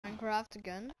Minecraft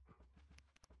again.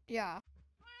 Yeah.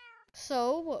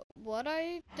 So what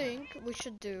I think we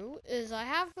should do is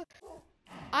I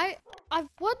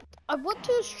went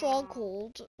to a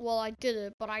stronghold. Well, I did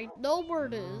it, but I know where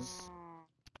it is,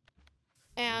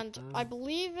 and I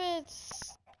believe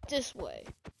it's this way.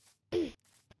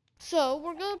 So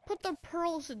we're gonna put the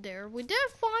pearls in there. We did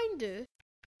find it.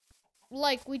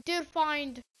 Like we did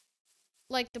find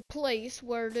like the place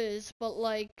where it is, but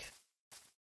like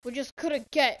we just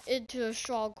couldn't get into a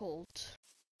stronghold.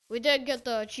 We did get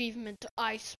the achievement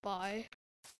I Spy,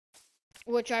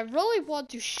 which I really want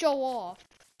to show off.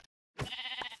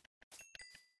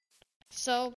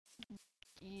 So,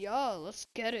 yeah, let's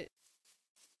get it.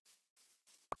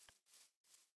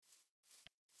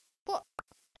 But,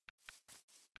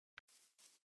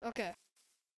 okay.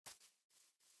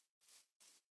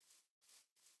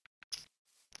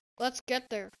 Let's get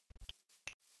there.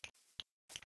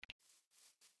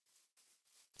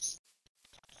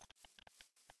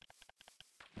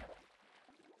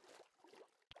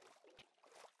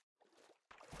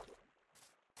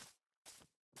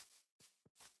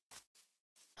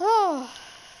 Oh.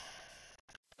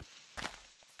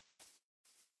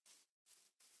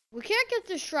 We can't get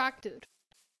distracted.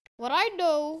 What I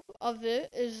know of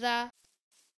it is that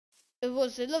it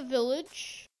was in a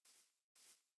village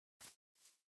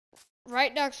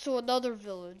right next to another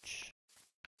village.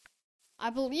 I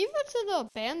believe it's an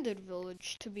abandoned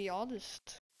village, to be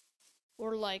honest.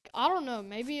 Or like, I don't know,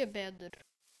 maybe abandoned.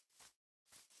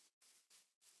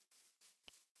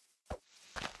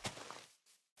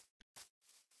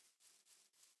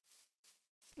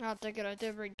 I'm thinking I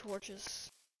did bring torches.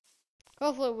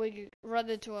 Hopefully we run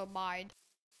into a mine.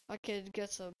 I can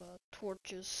get some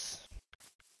torches.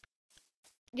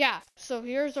 Yeah, so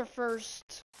here's our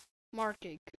first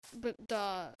marking. But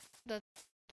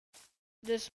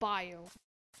this biome.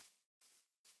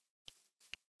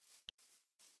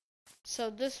 So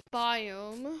this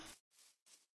biome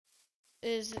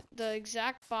is the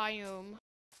exact biome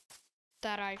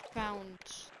that I found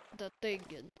the thing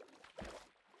in.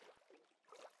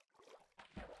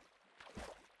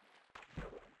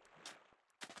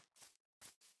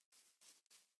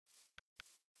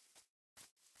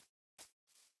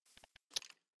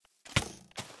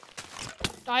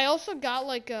 I also got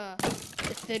like a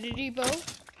affinity bow.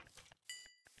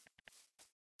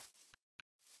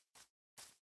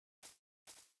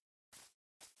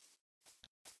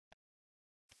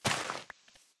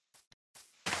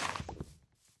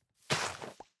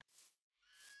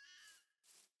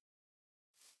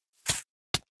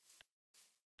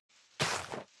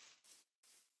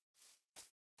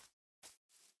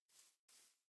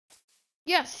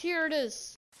 Yes, here it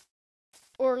is.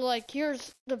 Or like,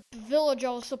 here's the village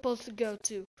I was supposed to go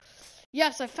to.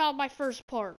 Yes, I found my first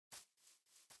part.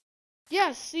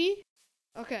 Yes, see?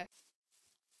 Okay.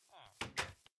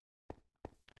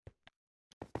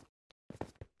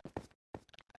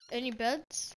 Any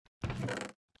beds?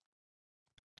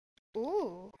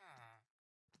 Ooh.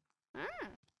 Ah.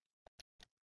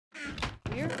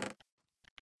 Weird.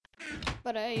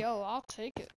 But hey, yo, I'll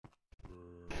take it.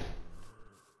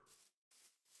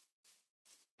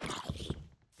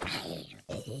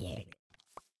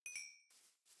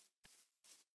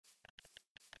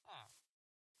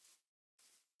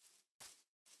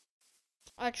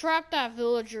 I trapped that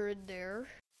villager in there.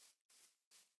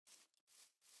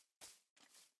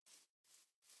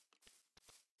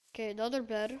 Okay, another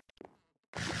bed.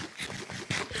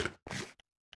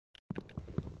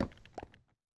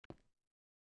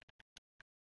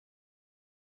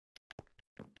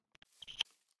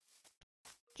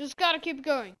 Just gotta keep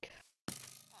going.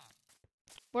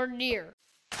 We're near.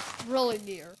 Really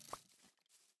near.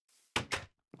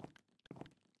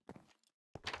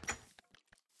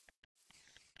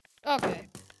 Okay.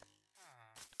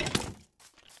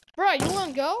 Bro, you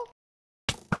wanna go?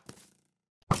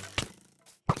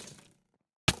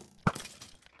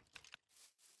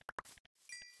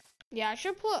 Yeah,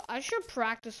 I should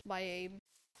practice my aim.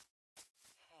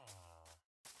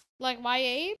 Like my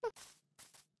aim?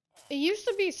 It used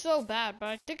to be so bad, but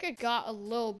I think it got a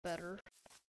little better.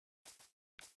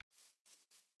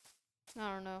 I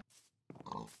don't know.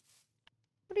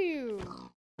 What are you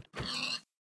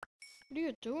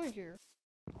doing here?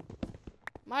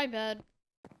 My bad.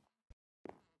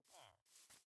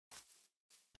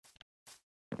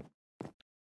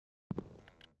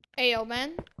 Hey, yo,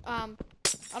 man. I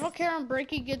don't care I'm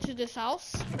breaking into this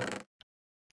house.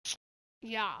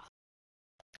 Yeah.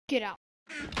 Get out.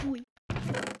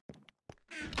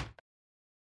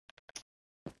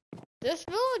 This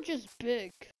village is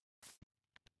big.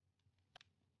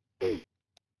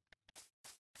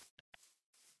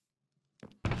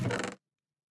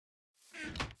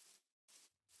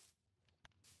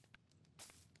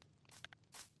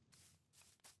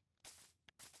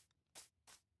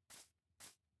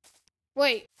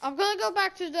 Wait, I'm gonna go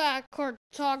back to that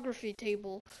cartography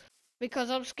table because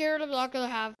I'm scared I'm not gonna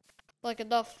have like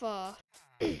enough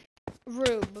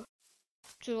room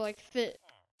to like fit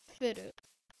it.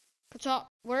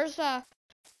 Where's that?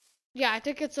 Yeah, I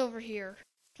think it's over here.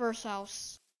 First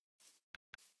house.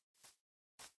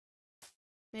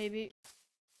 Maybe.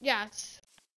 Yeah,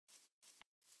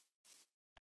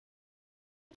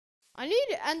 I need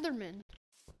Enderman.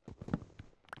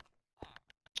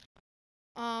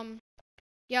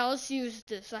 Yeah, let's use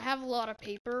this. I have a lot of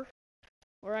paper.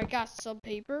 Or I got some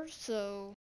paper,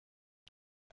 so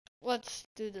let's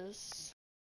do this.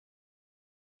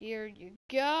 Here you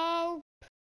go.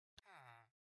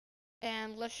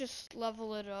 And let's just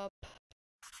level it up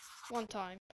one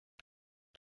time.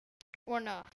 Or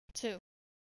not, two.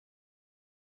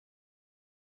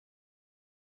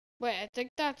 Wait, I think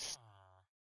that's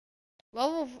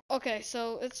level. Okay,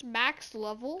 so it's max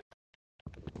level.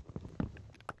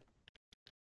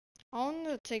 I'm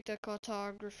gonna take the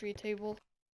cartography table.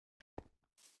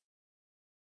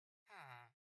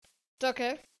 It's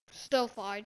okay. Still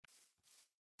fine.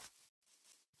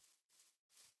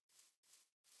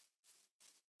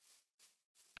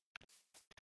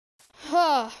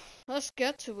 Huh. Let's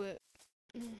get to it.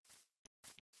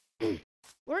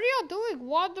 What are y'all doing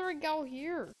wandering out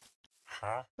here?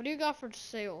 Huh? What do you got for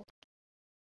sale?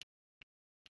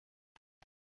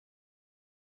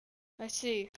 I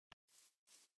see.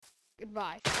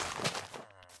 Goodbye.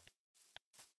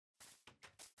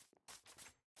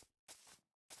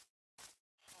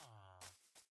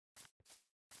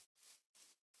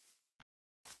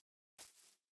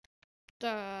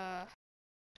 Yeah,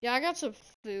 I got some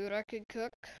food I could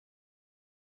cook.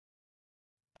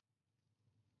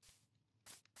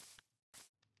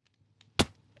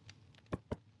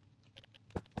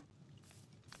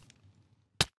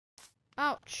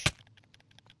 Ouch.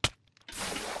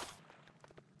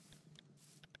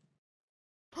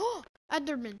 Oh,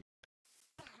 Enderman.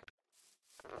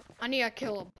 I need to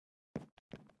kill him.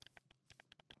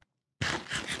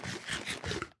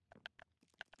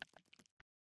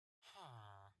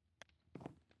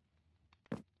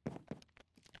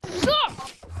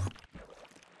 Stop!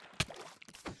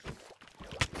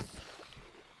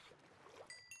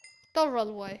 Don't run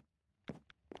away.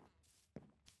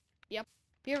 Yep,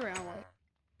 he ran away.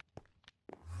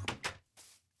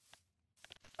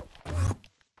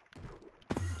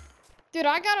 Dude,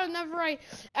 I got a netherite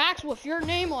axe with your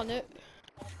name on it.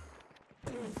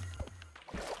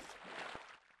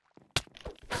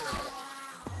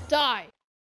 Die.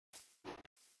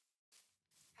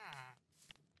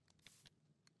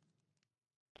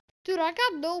 Dude, I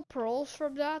got no pearls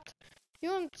from that. You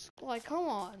don't, like, come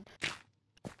on.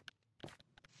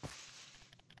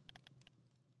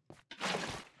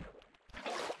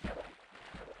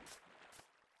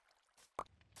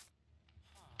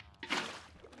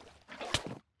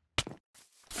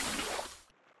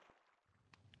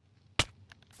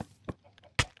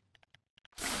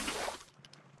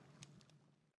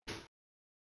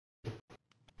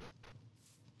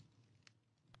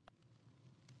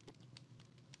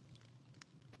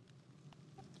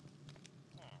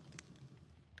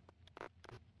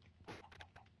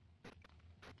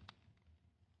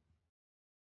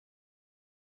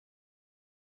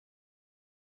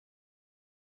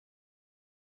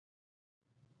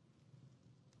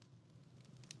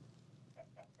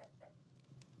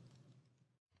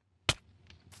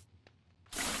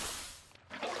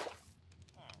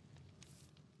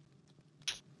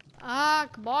 Ah,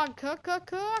 come on, cook.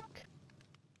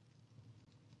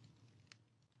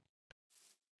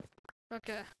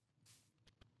 Okay.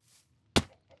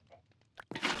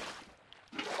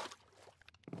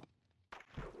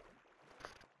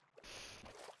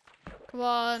 Come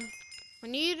on. We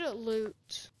need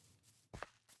loot.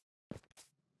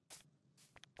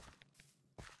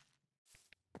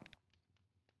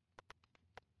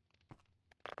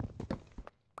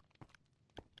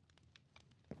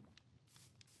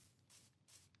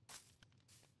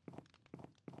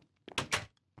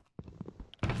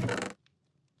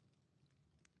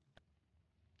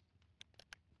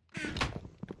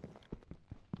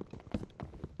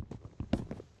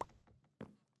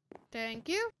 Thank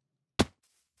you.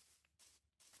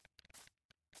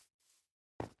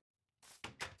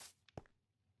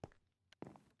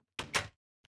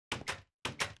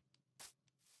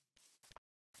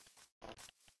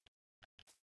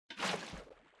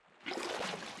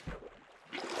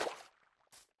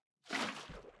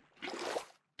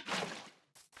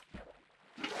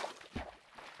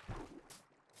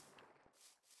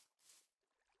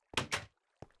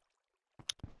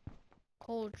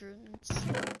 Cauldrons.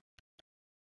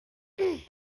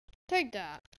 Take take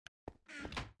that.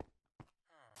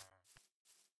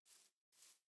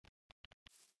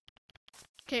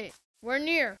 Okay, we're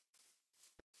near.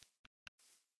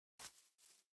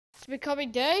 It's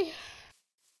becoming day.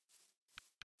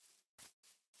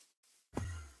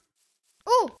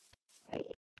 Oh!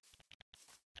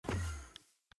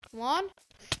 Come on.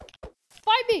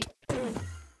 Fight me!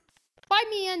 Fight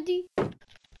me, Andy!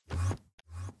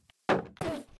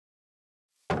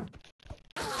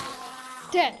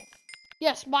 Dead!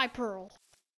 Yes, my pearl.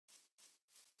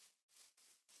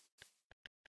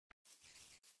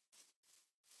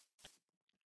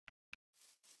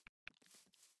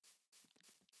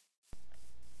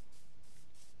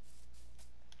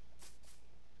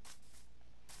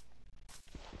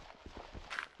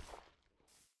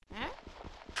 Huh?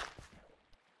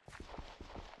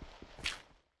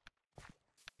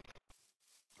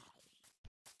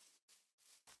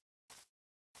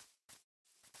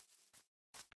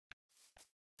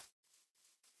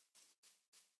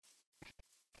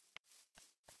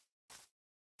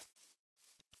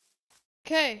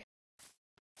 Okay,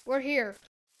 we're here.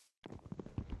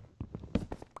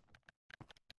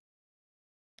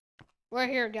 We're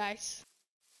here, guys.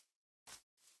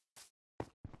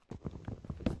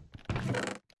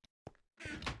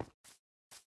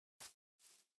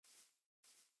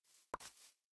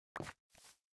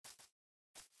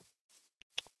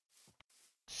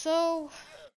 So,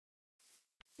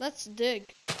 let's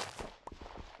dig.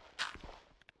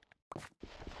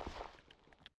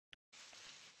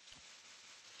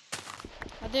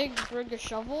 I did bring a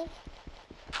shovel,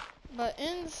 but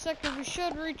in a second we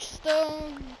should reach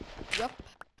stone. Yup.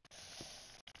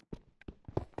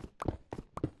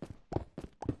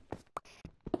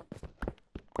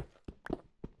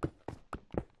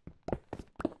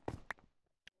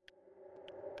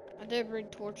 I did bring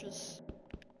torches.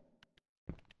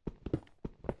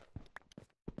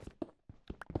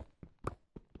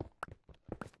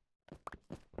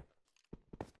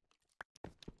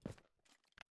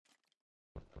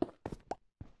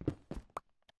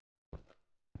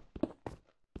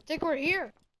 I think we're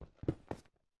here.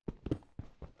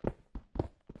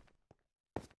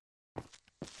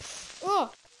 Oh!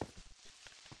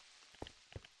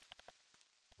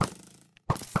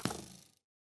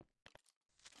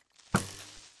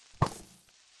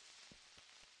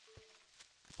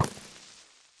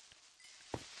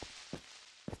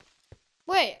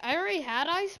 Wait, I already had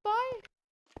I Spy?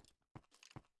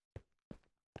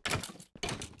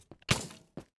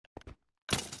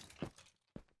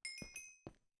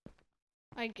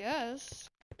 I guess.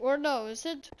 Or no, is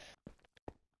it?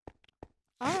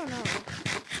 I don't know.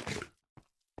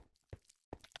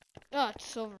 Oh,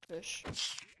 it's silverfish.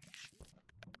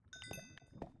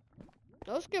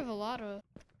 Those give a lot of...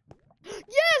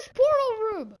 Yes! Portal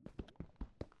room!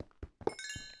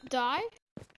 Die?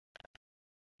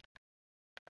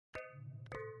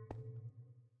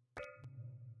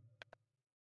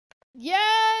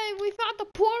 Yay! We found the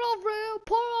portal room!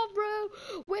 Portal room!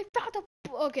 We found the...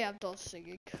 Okay, I'm done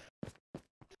singing.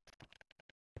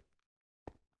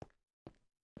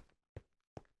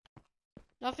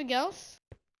 Nothing else?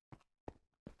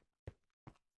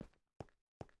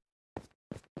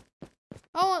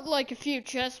 I want like a few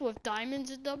chests with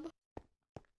diamonds in them.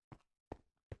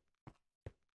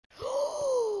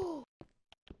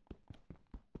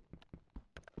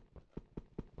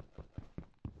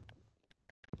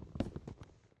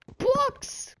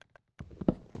 Books!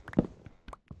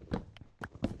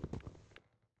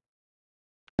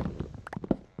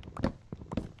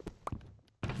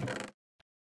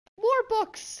 More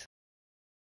books!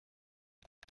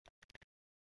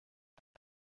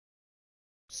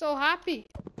 So happy.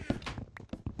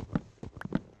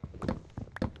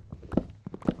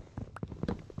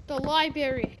 The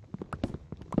library.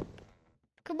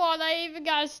 Come on, I even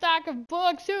got a stack of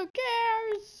books. Who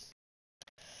cares?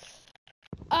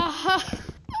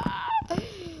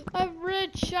 I'm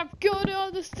rich. I'm going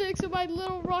on the sticks of my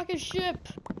little rocket ship.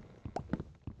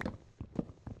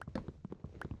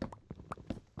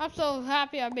 I'm so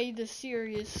happy I made this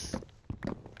series.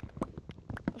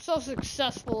 I'm so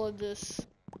successful in this.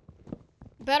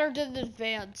 Better than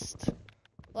advanced.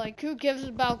 Like, who gives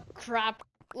about crap?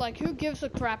 Like, who gives a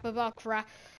crap about crap?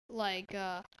 Like,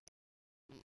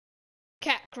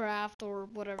 Catcraft or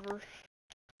whatever.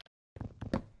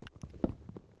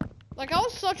 Like, I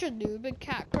was such a noob in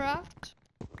Catcraft.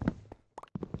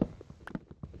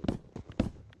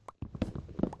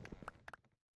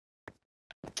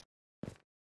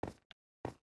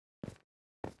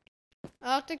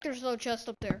 I don't think there's no chest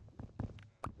up there.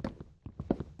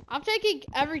 I'm taking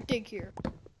everything here.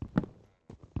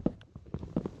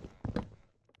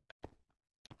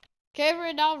 Okay,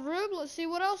 right now room. Let's see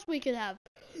what else we can have.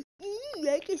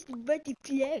 I guess the butty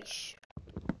flesh.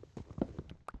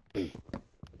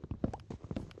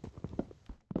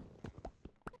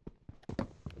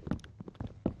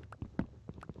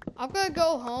 I'm gonna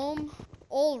go home,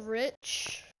 all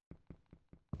rich.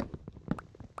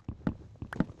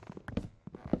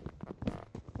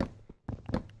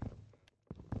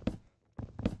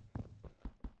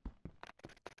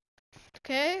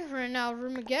 Okay, right now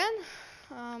room again.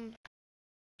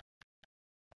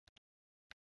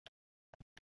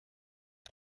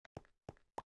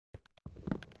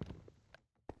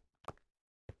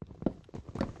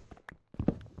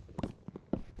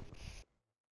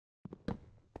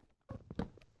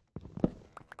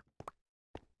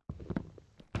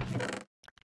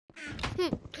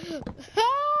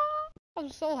 I'm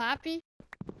so happy.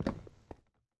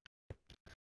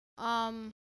 I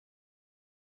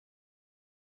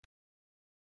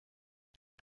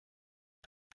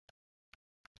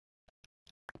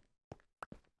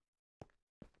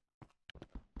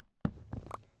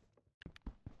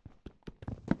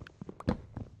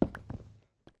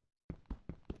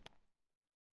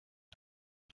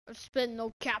spent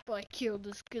no cap. I killed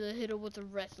this. Gonna hit him with the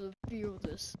rest of the few of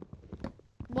this.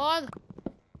 Come on.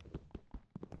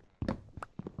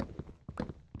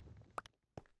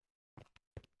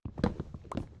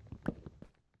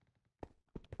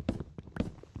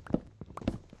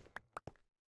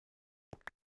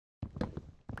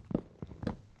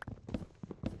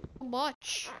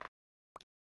 Much.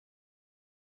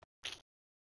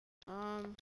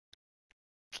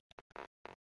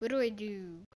 What do I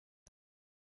do?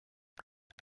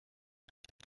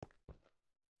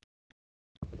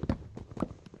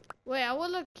 Wait, I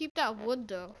wanna keep that wood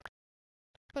though.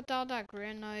 Put down that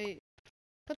granite.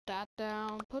 Put that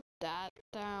down. Put that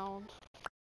down.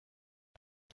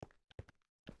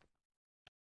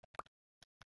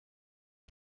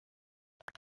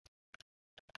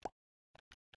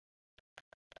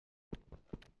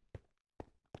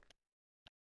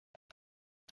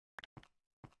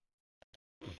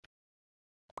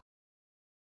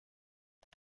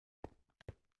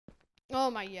 Oh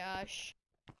my gosh.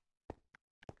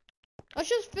 Let's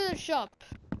just finish up.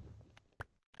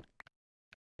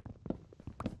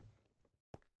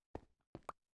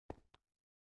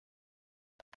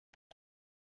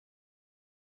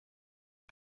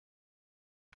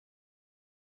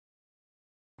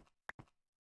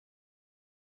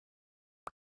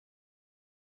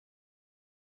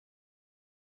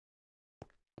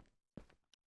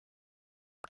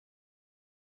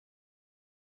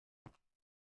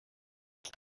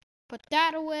 Put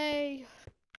that away.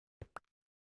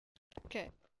 Okay.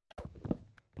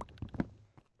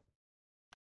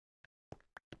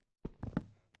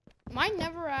 Mine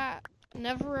never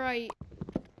I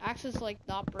access like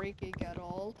not breaking at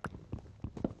all.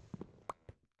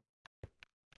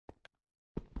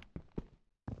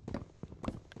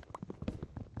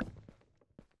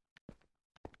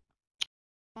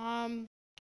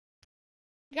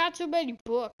 Got too many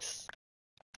books.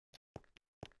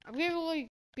 I'm gonna really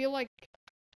feel like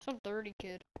some 30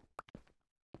 kid.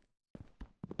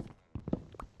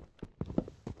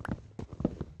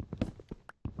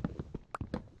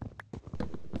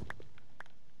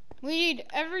 We need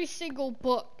every single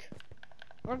book.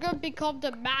 We're gonna become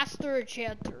the master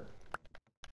enchanter.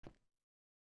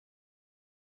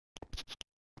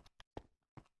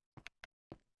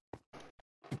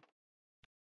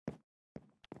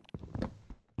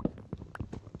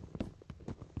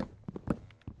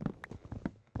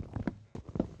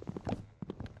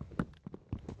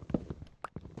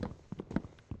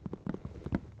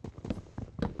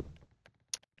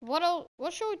 What else?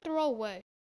 What should we throw away?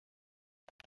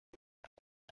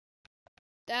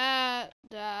 That.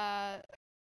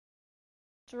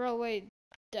 Throw away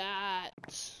that.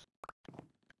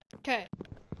 Okay.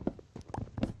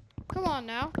 Come on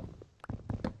now.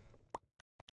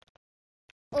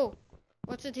 Oh,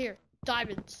 what's in here?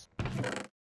 Diamonds.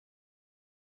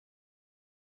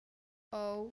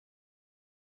 Oh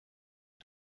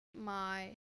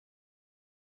my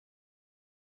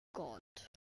god.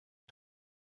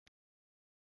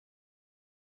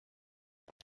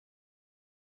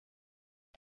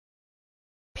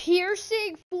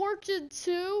 Piercing fortune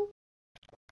 2?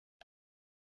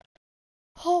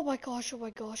 Oh my gosh, oh my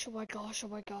gosh, oh my gosh, oh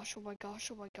my gosh, oh my gosh,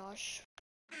 oh my gosh.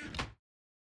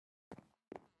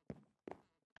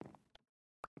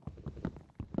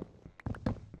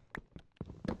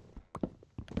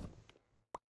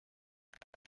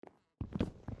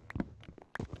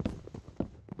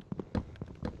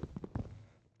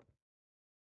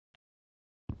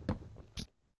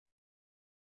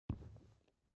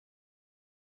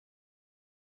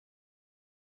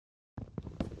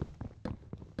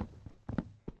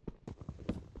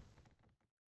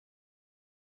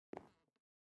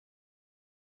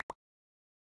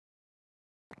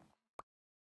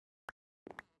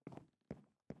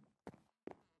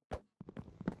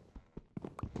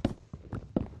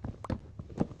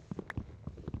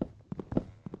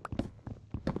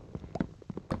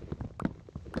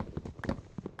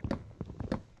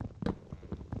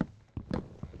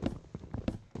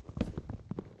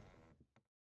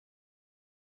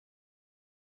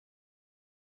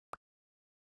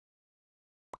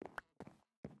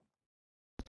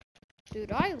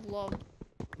 Dude, I love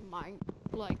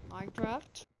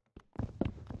Minecraft.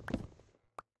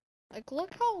 Like,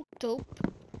 look how dope.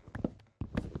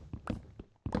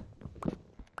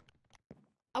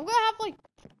 I'm gonna have, like,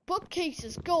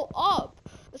 bookcases go up.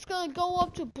 It's gonna go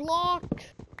up to block,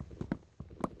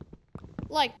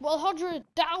 like,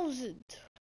 100,000.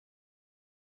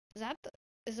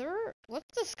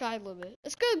 What's the sky limit?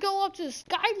 It's gonna go up to the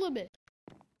sky limit.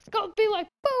 It's gonna be like,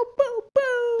 boom, boom,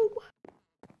 boom.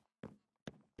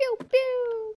 Pew,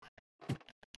 pew.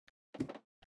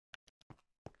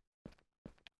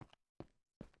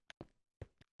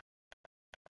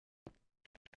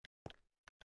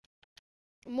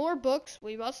 More books.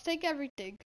 We must take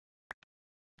everything.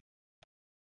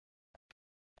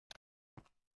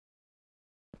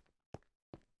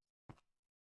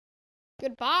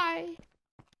 Goodbye.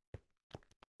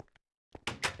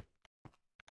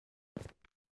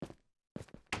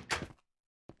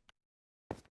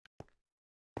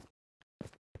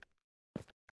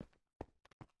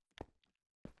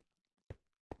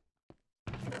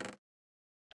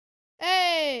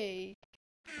 Hey.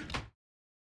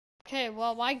 Okay,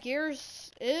 well, my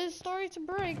gears is starting to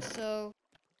break, so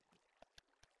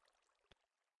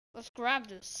let's grab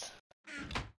this.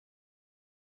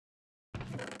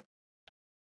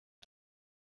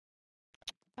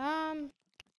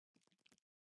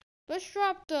 Let's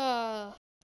drop the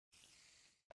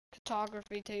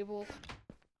photography table.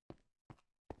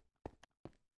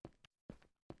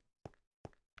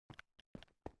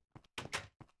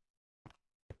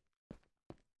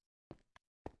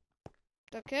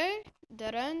 Okay,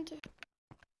 dead end.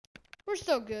 We're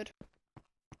still good.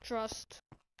 Trust.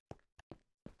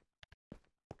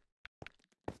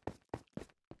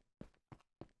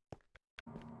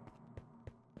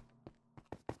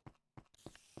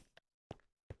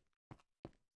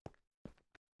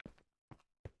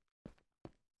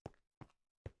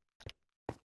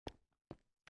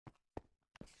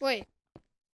 Wait.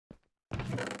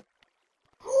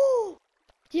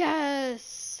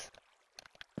 Yes!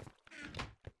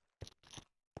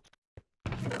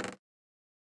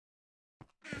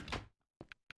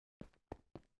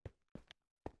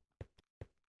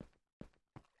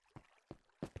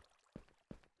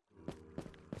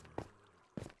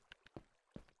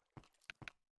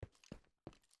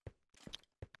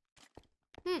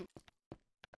 Hmm.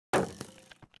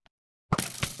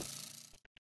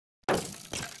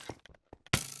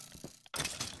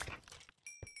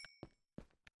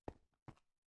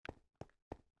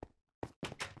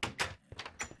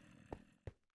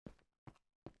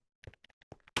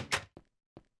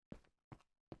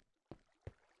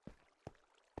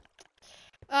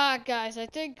 Guys, I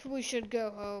think we should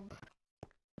go home.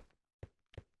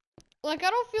 Like, I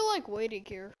don't feel like waiting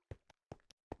here.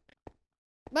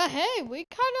 But hey, we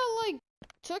kinda, like,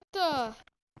 took the,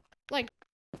 like,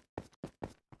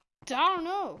 I don't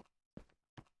know.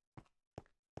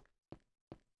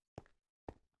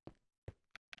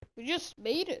 We just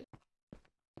made it.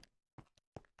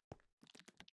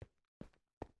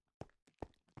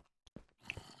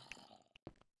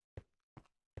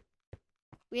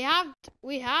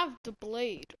 We have the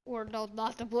blade. Or no,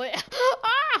 not the blade.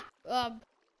 Ah!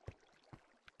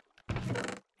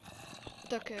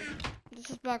 Okay. This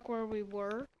is back where we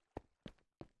were.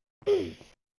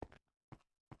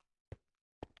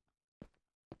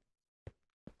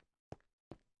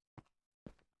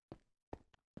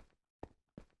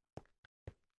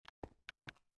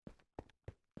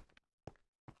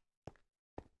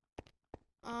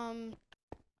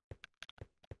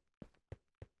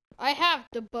 I have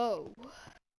the bow.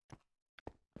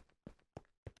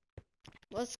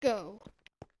 Let's go.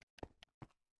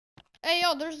 Hey,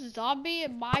 yo, there's a zombie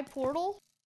in my portal.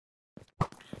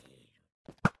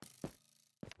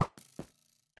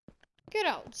 Get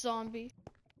out, zombie.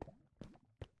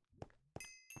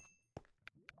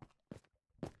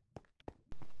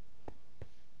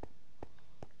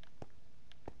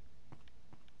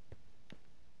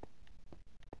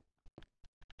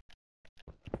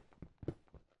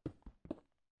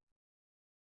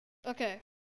 Okay.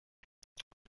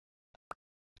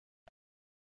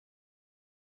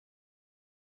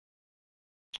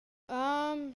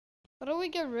 What do we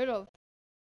get rid of?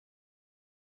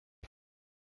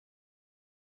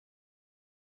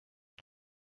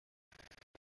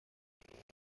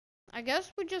 I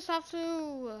guess we just have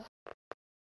to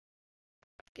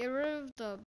get rid of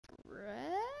the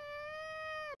bread?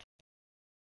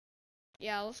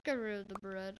 Yeah, let's get rid of the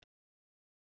bread.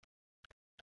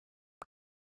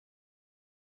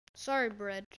 Sorry,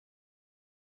 bread.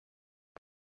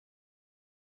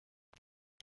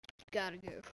 Gotta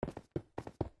go.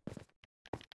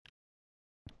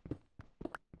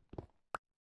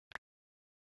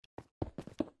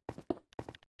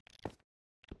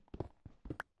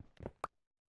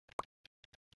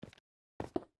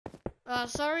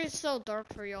 Sorry it's so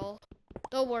dark for y'all.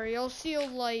 Don't worry, you'll see a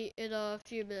light in a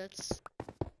few minutes.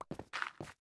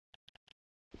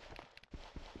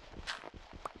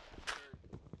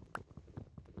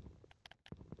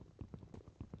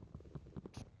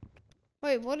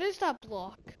 Wait, what is that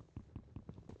block?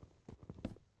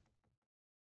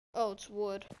 Oh, it's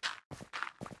wood.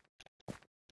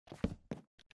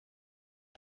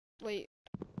 Wait.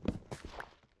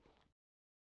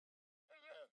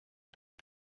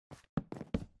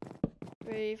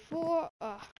 Three, four,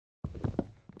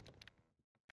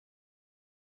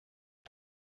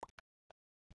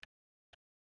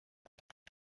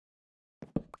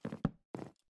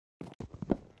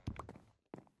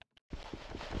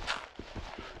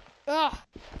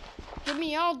 Get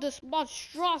me out of this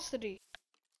monstrosity.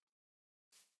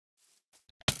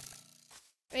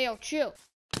 Hey, yo, chill.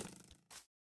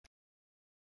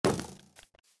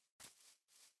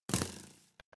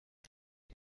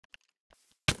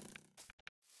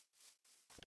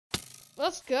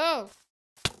 Let's go.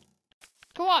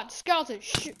 Come on, skeleton.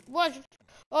 What?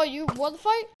 Oh, you won the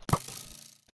fight?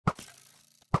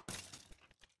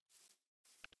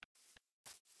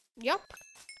 Yep.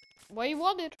 What you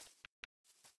wanted.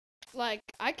 Like,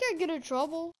 I can't get in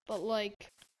trouble, but like,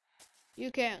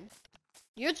 you can.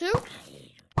 You too?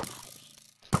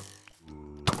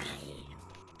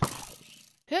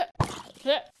 Hit.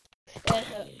 Hit.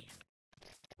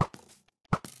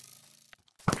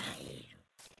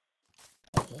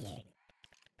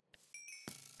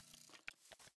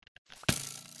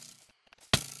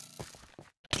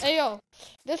 Hey yo,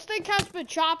 this thing has been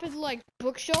chopping like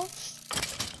bookshelves,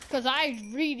 cause I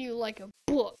read you like a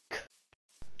book.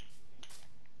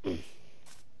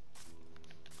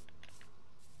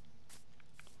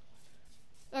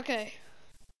 Okay,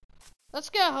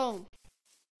 let's get home.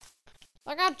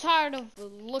 Like, I'm tired of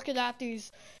looking at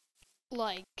these,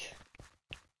 like,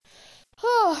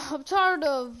 I'm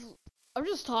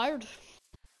just tired.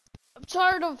 I'm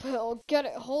tired of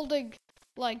holding,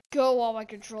 like, go on my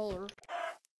controller.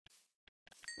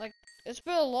 Like, it's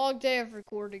been a long day of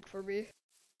recording for me.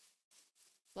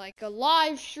 Like, a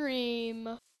live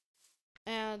stream,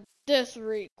 and this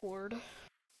record.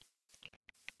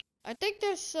 I think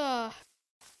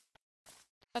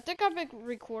I've been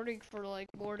recording for, like,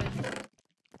 more than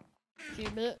a few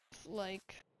minutes. Like,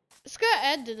 it's gonna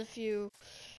end in a few,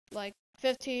 like,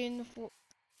 15,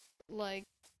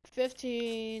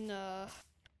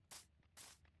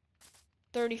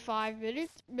 35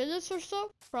 minutes or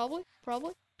so, probably.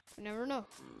 I never know.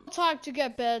 Time to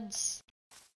get beds.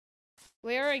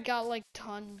 We already got like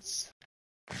tons.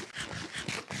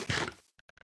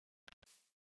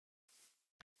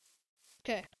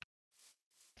 Okay.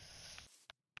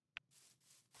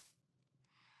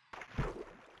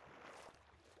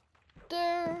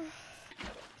 There.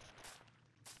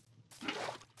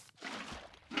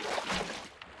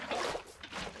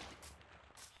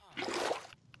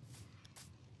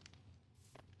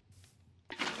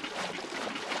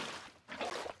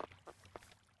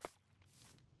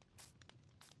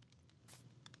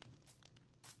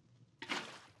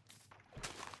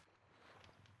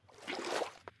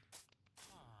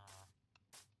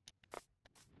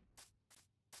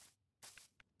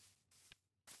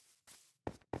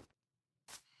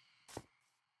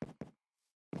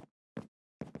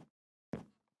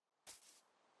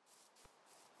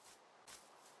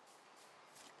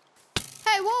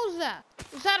 Hey, what was that?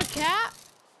 Was that a cat?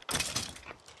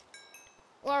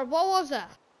 Or what was that?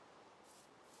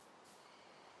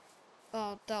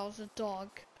 Oh, that was a dog.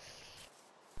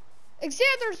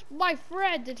 Xander's my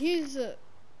friend, and he's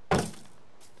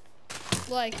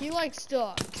like, he likes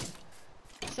dogs.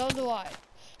 So do I.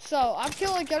 So, I'm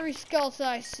killing every skeleton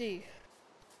I see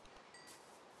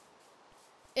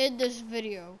in this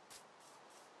video.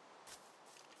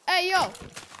 Hey, yo!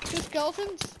 2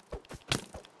 skeletons?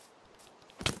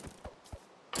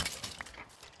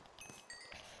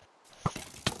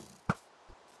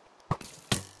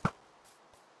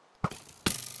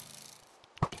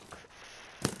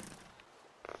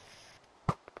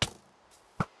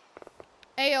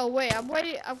 Hey, yo, wait, I'm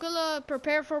waiting. I'm gonna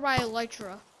prepare for my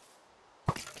elytra.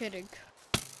 Kidding.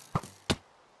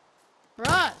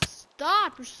 Bruh,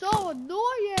 stop! You're so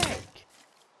annoying!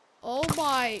 Oh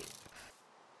my.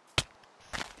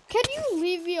 Can you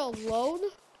leave me alone?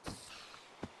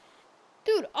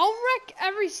 Dude, I'll wreck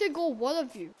every single one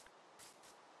of you.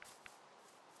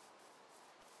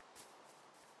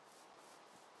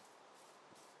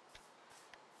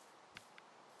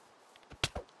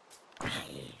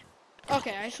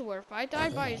 Okay, I swear, if I die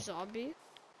by a zombie...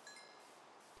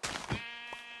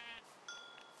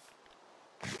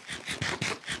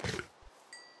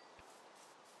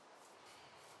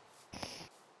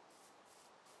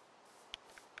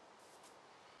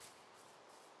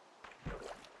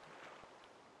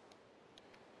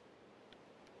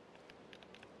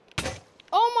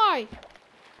 die!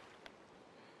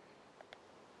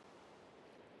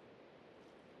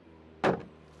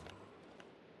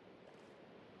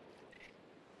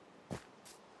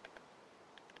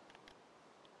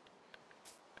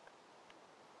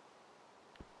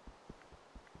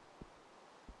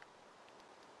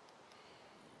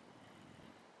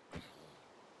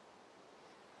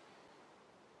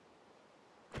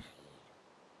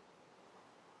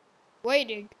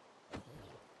 Waiting.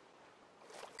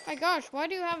 My gosh, why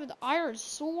do you have an iron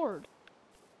sword?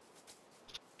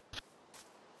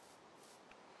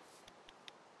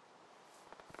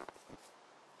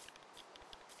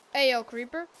 Hey, yo,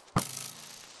 creeper.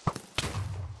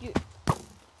 You.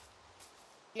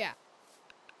 Yeah.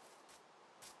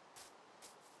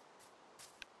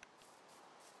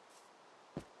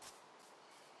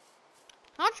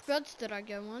 How much beds did I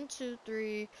get? 1, 2,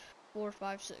 3, 4,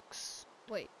 5, 6.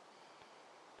 Wait.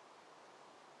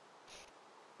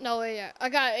 No, wait, yeah. I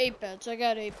got 8 beds. I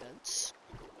got 8 beds.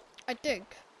 I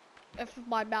think. If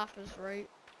my math is right.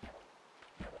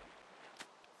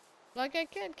 Like, I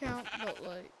can't count, but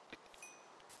like.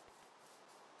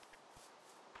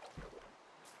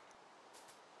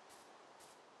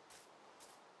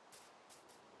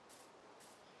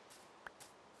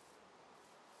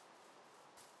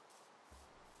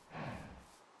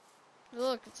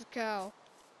 Look, it's a cow.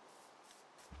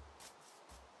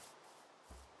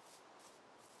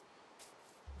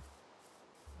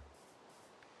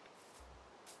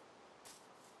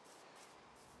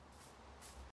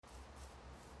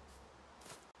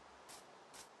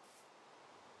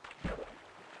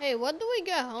 Hey, when do we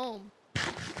get home?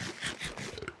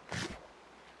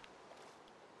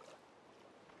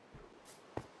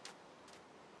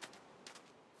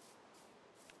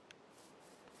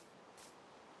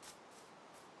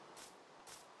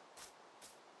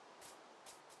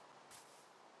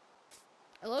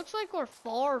 It looks like we're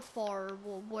far, far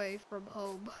away from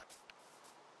home.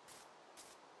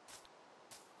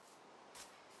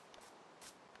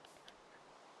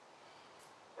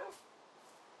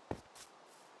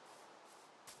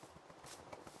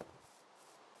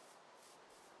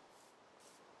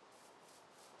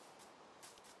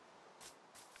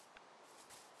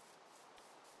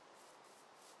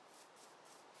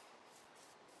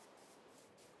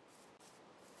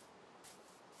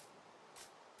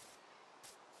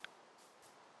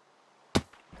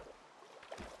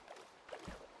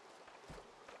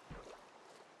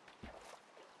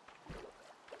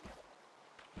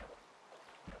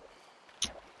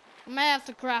 I might have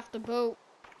to craft a boat.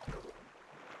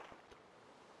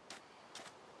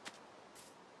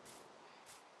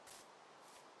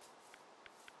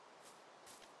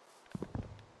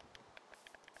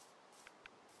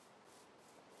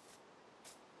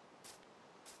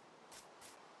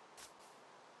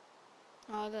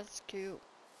 Oh, that's cute.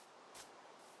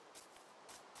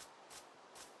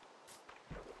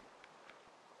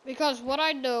 Because what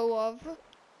I know of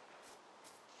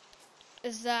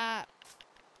is that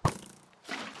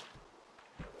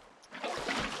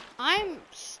I'm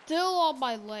still on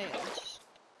my land.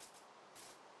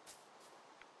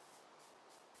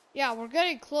 Yeah, we're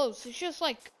getting close. It's just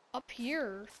like up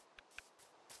here.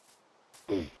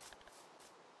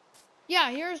 Yeah,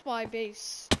 here's my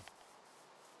base.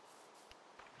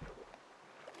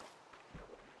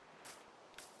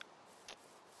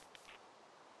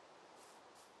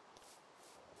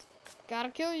 Gotta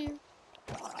kill you.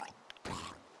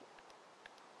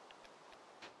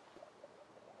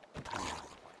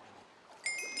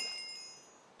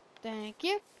 Thank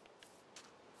you.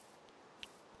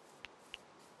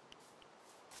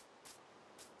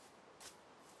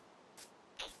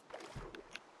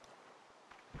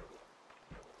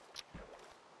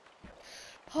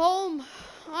 Home.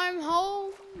 I'm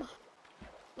home.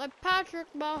 Like Patrick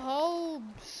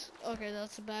Mahomes. Okay,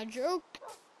 that's a bad joke.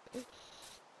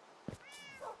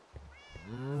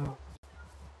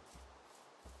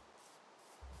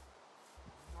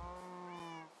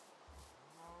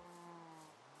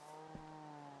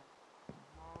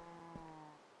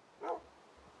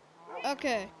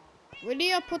 Okay, we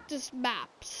need to put this map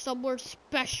somewhere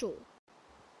special.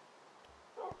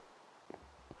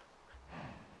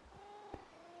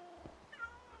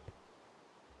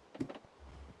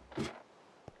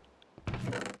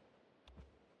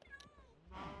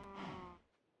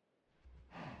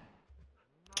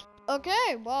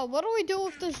 Okay, well, what do we do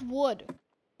with this wood?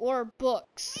 Or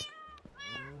books?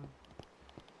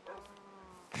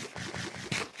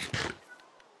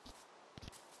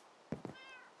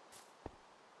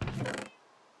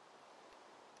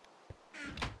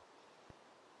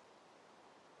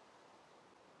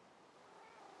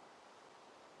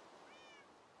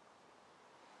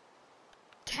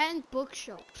 10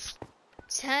 bookshelves.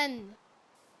 10.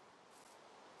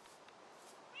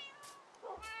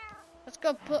 Let's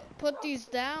go put these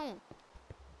down.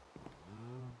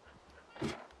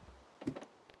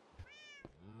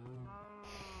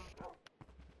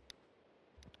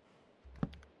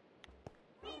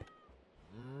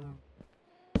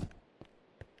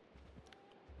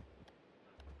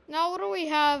 Now, what do we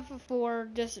have for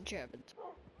disenchantment?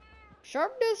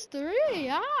 Sharpness 3.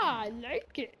 Yeah, I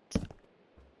like it.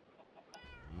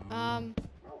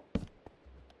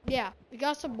 Yeah, we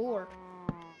got some more.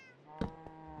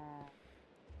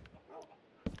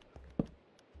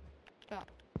 Oh.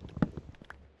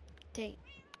 Dang.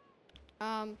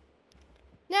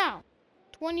 Now,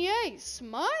 28.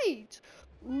 Smite.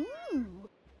 Ooh.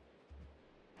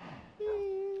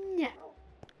 Yeah.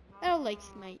 I don't like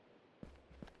smite.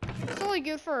 It's only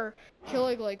good for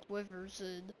killing like withers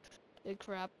and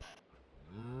crap.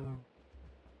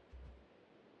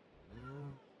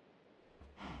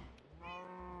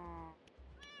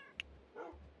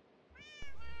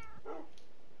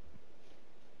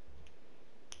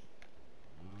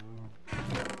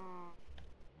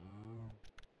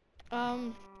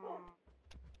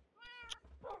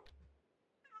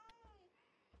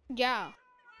 Yeah.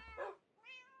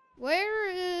 Where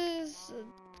is...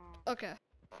 Okay.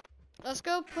 Let's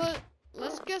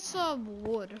get some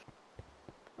wood.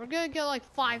 We're gonna get like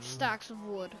 5 stacks of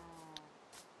wood.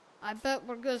 I bet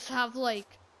we're gonna have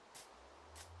like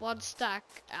 1 stack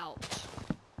out.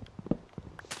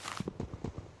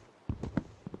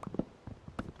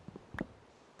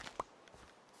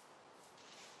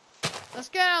 Let's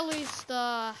get at least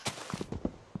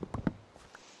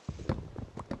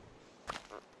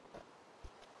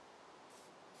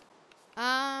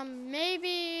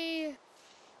maybe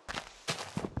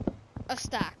a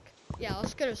stack. Yeah,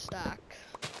 let's get a stack.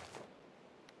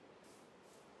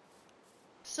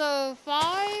 So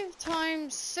 5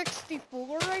 times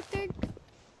 64, I think,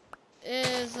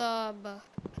 is okay,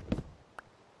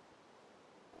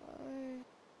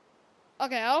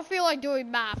 I don't feel like doing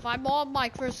math. I'm on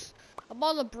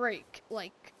the break.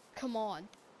 Like, come on.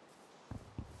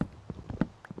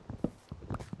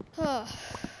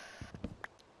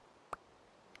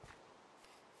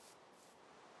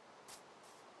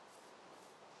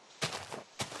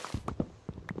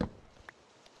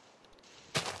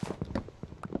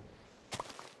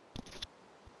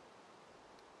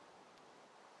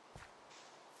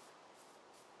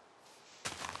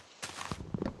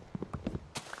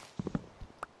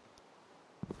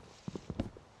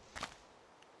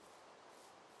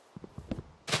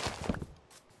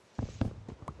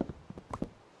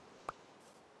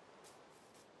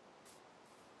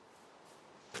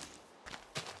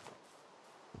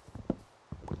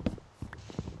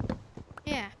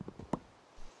 Yeah.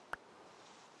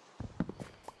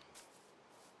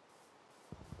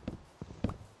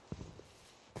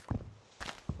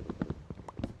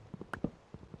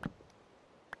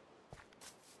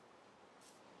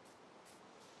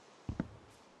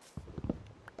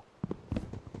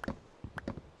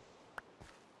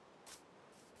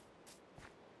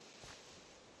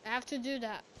 I have to do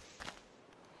that.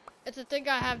 It's a thing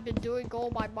I have been doing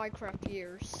all my Minecraft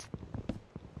years.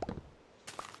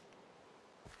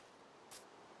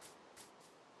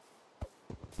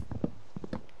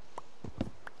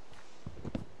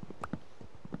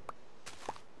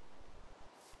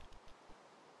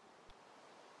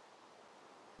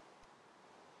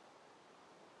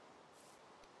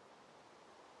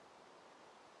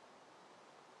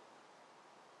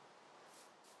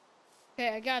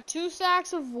 Okay, I got 2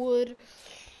 stacks of wood.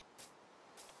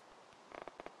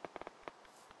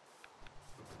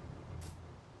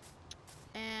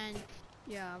 And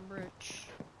yeah, I'm rich.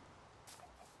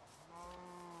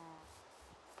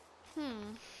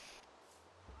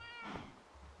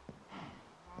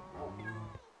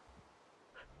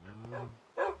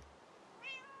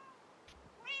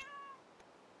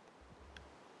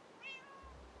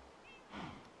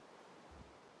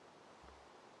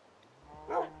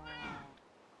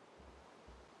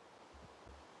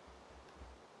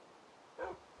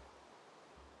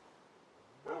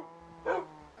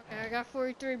 Okay, I got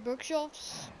 43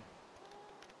 bookshelves.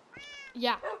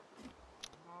 Yeah.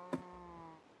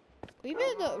 We've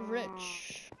been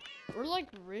rich. We're like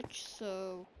rich,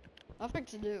 so nothing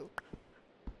to do.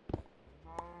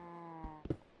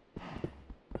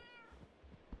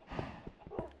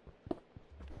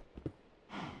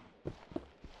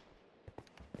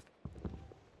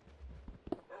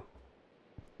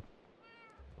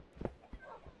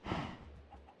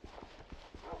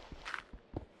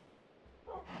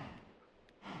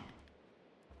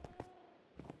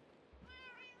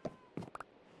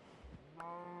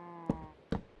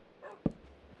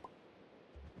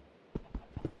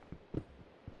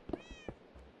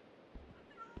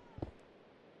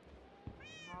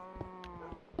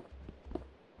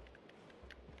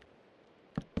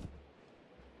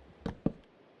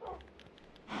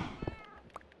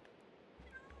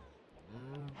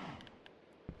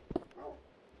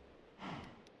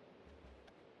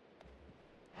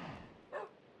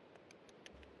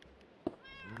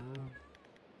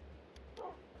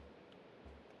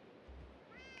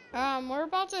 We're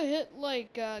about to hit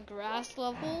like grass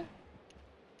level.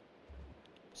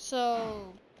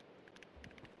 So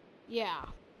yeah.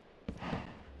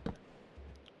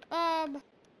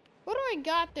 What do I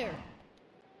got there?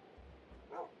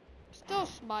 Still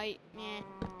smite, meh.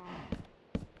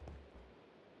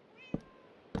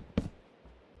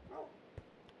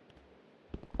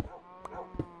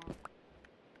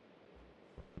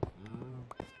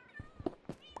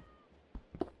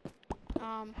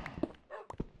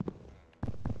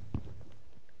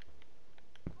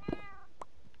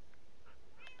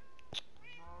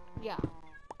 Yeah.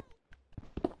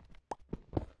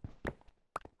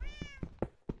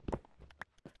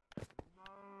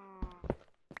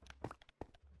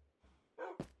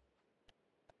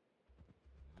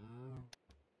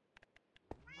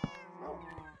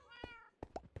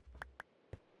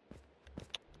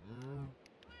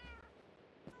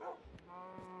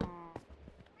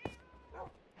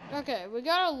 Okay, we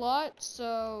got a lot,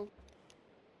 so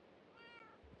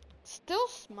still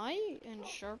smite and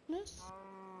sharpness?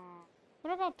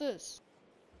 What about this?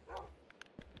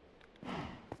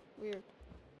 Weird.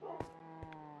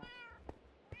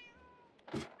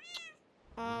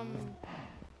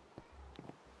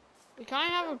 We kinda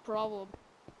have a problem.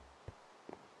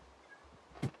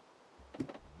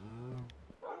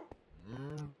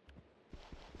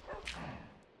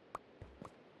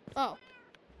 Oh.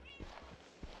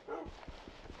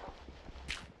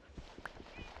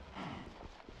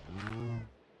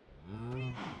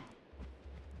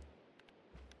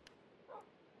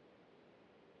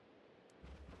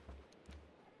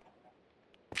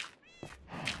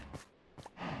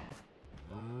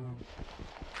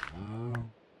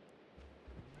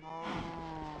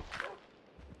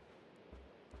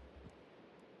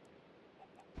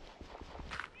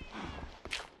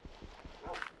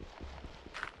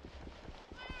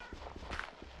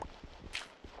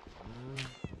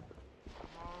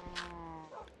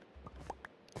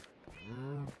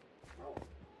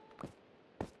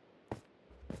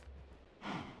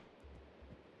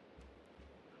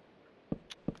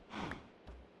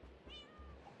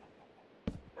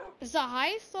 Is the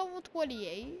highest level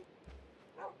 28?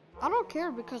 I don't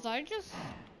care because I just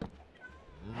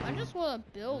want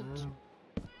to build.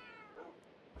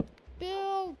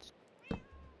 Build.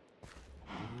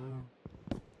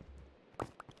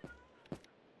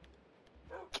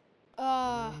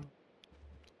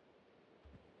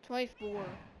 24.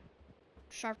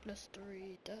 Sharpness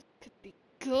 3. That could be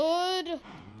good.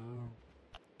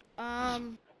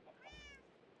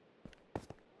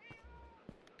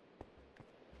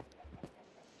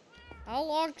 How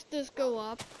long does this go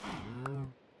up?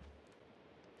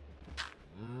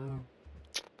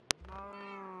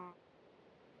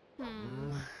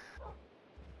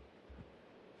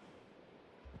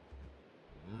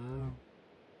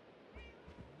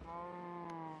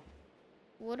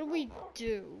 What do we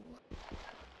do?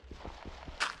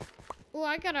 Oh,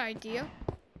 I got an idea.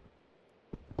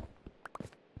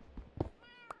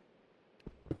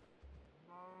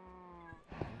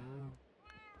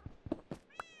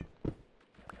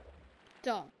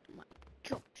 Oh my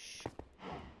gosh.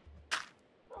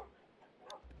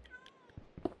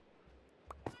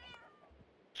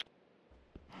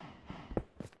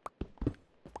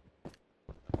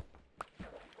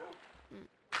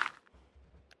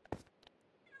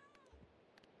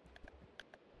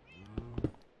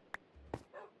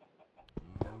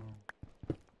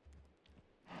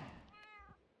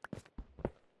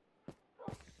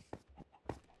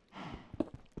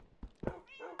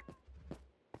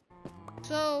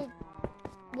 So,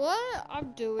 what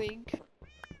I'm doing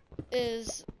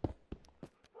is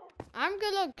I'm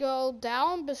gonna go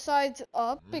down besides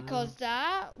up because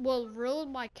that will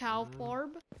ruin my cow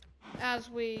farm, as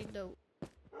we know.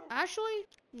 Actually,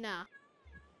 nah,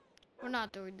 we're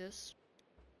not doing this.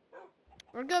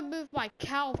 We're gonna move my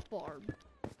cow farm.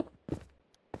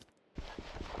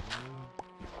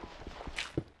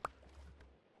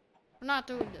 We're not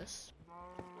doing this.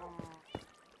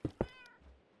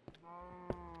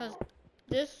 Because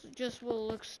this just will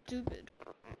look stupid.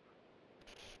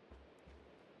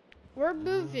 We're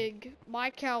moving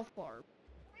my cow farm.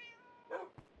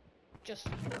 Just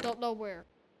don't know where.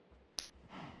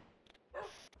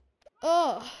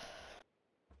 Ugh.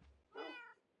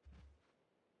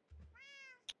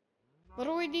 What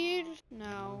do we need?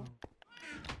 No.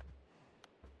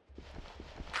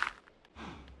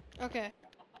 Okay.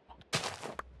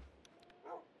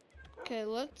 Okay,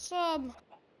 let's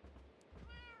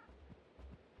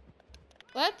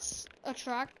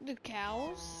attract the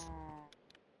cows.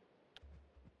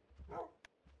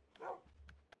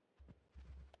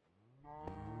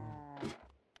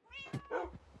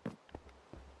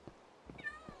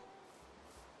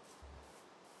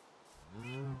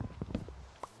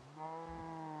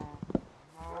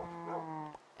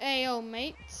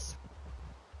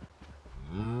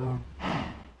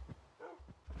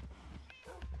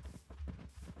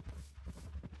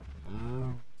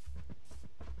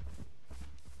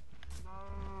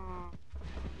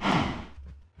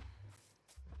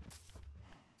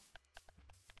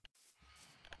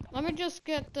 Let me just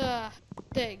get the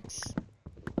things.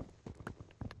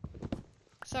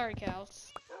 Sorry,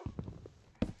 cows.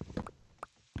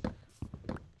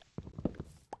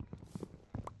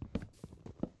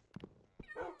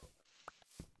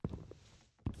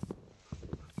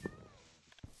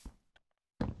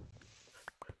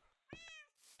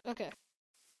 Okay.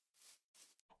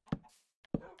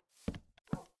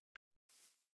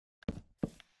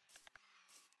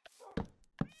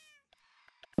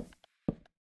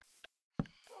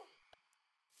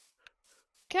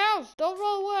 Cows, don't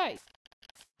run away.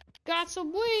 Got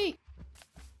some wheat.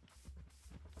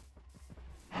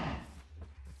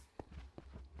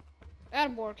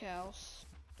 Add more cows.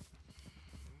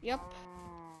 Yep.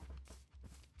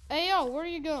 Hey, yo, where are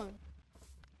you going?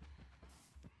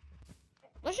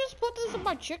 Let's just put this in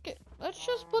my chicken. Let's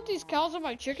just put these cows in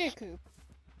my chicken coop.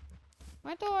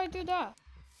 Why don't I do that?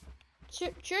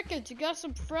 Chickens, you got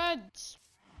some friends.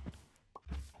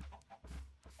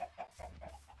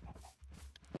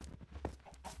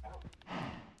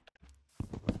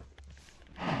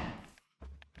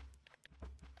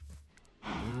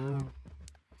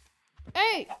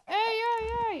 Hey, hey.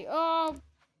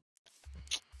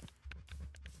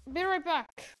 Be right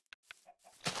back.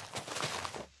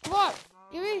 Come on,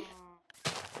 give me.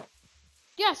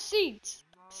 Yeah, seeds.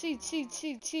 Seeds. Give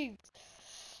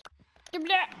me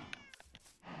that.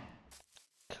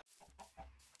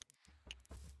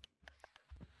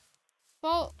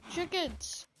 Well,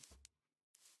 chickens.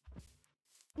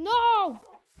 No!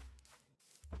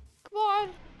 Come on.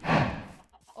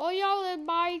 Oh, y'all in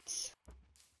bites.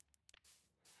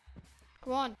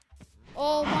 Come on.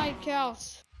 Oh, my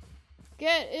cows.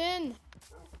 Get in.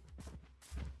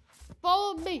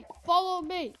 Follow me. Follow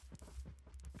me.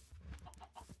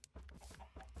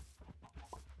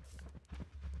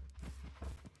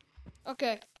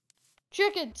 Okay.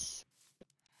 Chickens.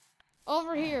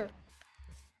 Over here.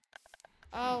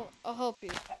 I'll help you.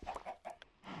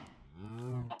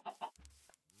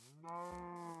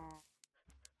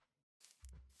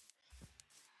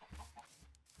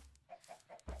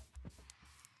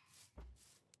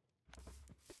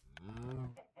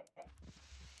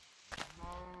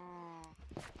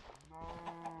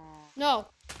 No,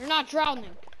 you're not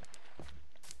drowning.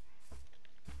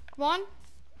 Come on.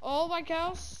 All my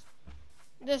cows.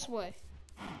 This way.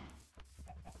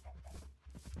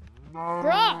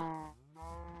 Bruh!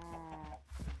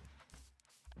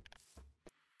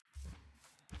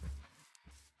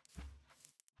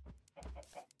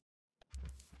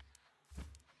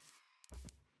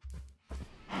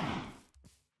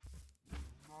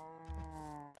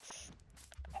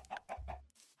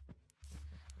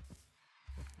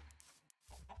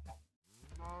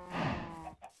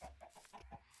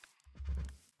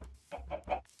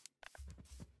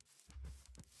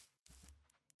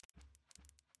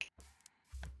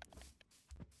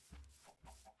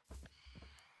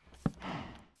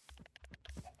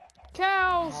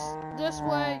 Cows! This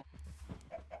way.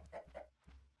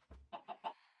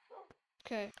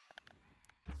 Okay.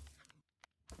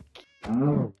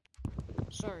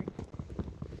 Sorry.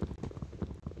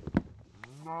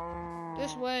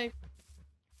 This way.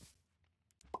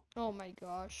 Oh my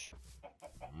gosh.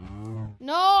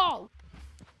 No!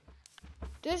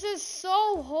 This is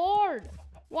so hard.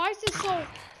 Why is this so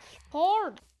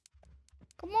hard?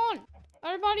 Come on.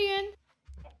 Everybody in.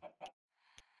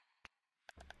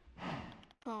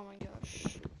 Oh my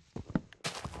gosh.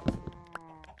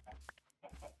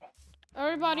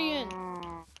 Everybody in.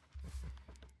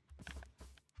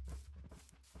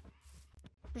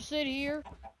 Proceed here.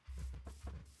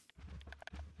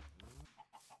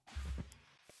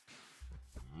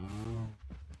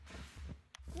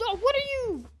 No, what are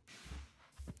you?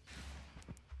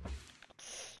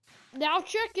 Now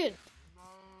chicken.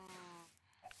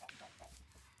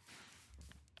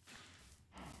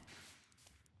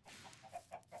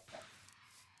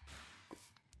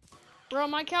 Bro,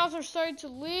 my cows are starting to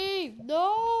leave.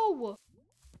 No.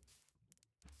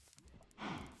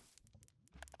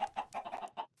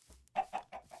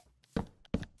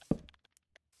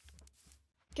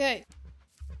 Okay.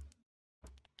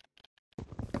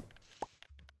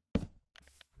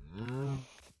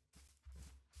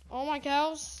 All my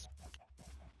cows.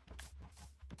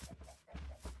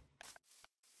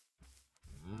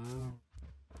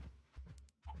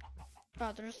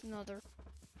 Oh, there's another.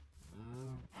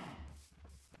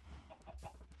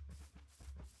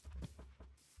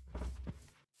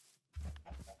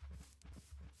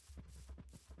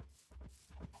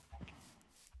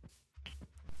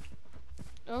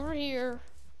 Over here.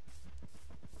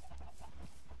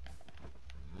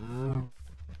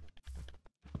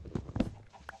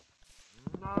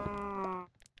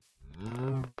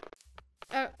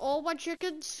 my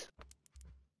chickens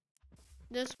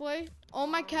this way. All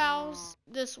my cows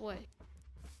this way.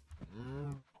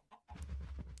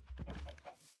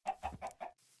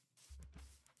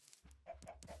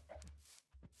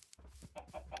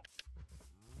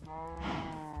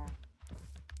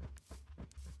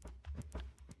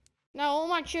 Now all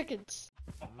my chickens.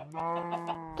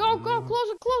 Go, go,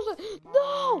 closer, closer.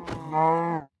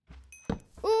 No!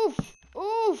 Oof,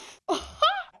 oof.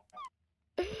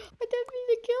 I didn't mean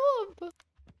to kill him.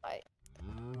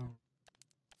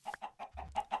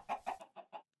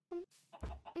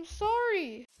 I'm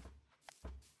sorry.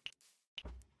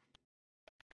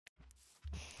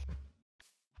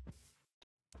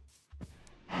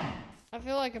 I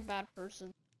feel like a bad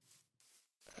person.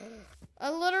 I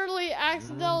literally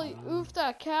accidentally oofed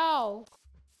that cow.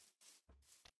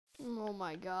 Oh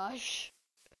my gosh.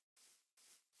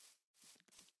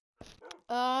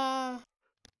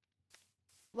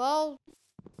 Well.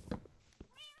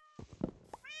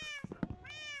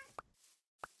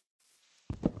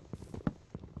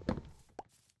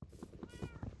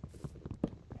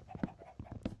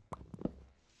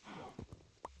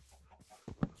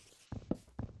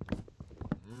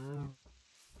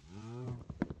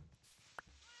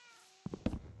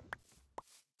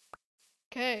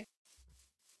 Okay.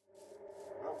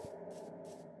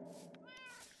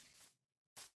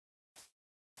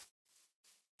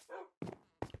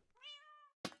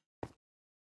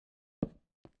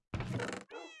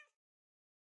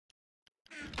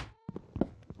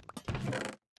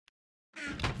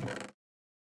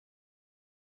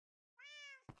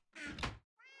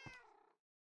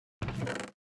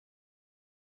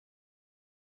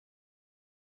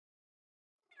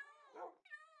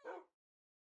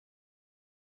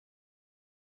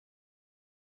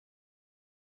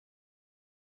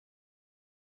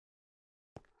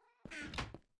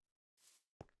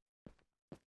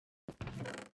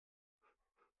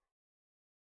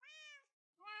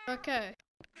 Okay.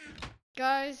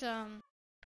 Guys, yeah,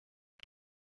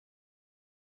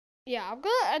 I'm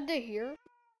gonna end it here.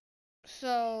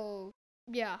 So,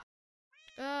 yeah.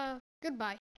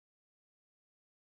 Goodbye.